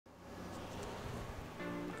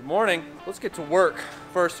Good morning. Let's get to work.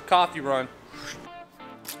 First, coffee run.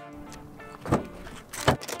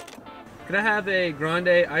 Can I have a grande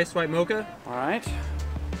ice white mocha? All right,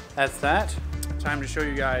 that's that. Time to show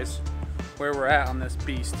you guys where we're at on this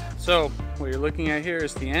beast. So what you're looking at here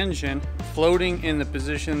is the engine floating in the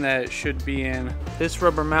position that it should be in. This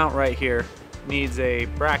rubber mount right here needs a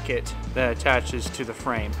bracket that attaches to the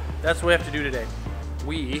frame. That's what we have to do today.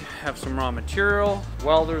 We have some raw material,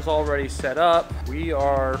 welders already set up. We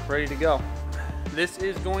are ready to go. This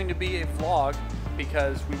is going to be a vlog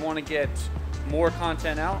because we want to get more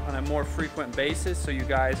content out on a more frequent basis so you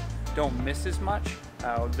guys don't miss as much.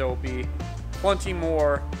 There'll be plenty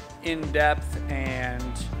more in-depth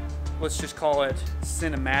and let's just call it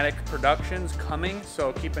cinematic productions coming,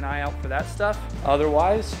 so keep an eye out for that stuff.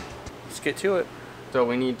 Otherwise, let's get to it. So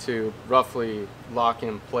we need to roughly lock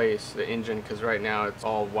in place the engine because right now it's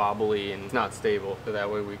all wobbly and not stable. So that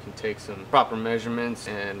way we can take some proper measurements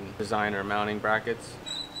and design our mounting brackets.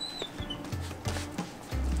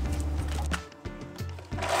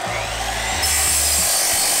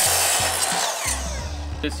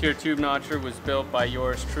 This here tube notcher was built by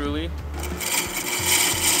yours truly.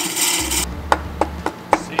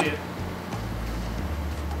 See it.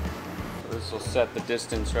 This will set the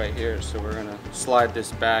distance right here, so we're gonna slide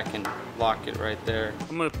this back and lock it right there.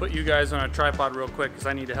 I'm gonna put you guys on a tripod real quick because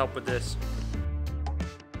I need to help with this.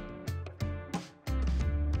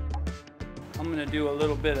 I'm gonna do a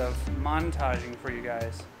little bit of montaging for you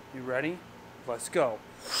guys. You ready? Let's go.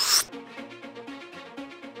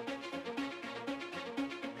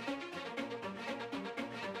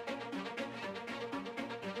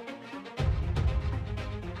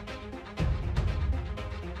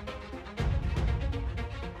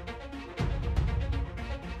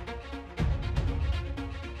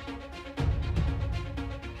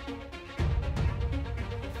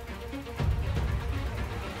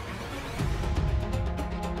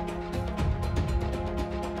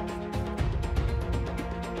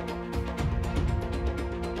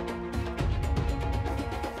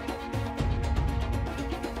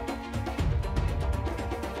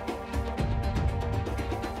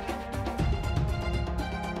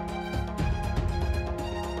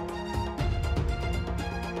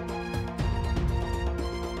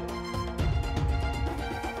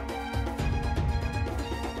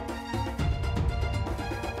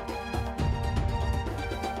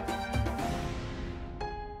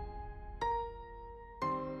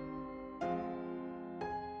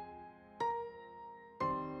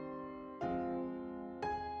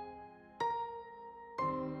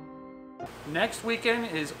 Next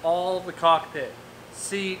weekend is all the cockpit.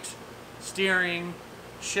 Seat, steering,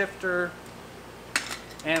 shifter,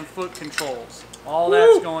 and foot controls. All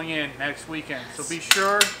that's going in next weekend. So be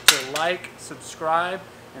sure to like, subscribe,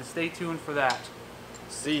 and stay tuned for that.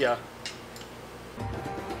 See ya.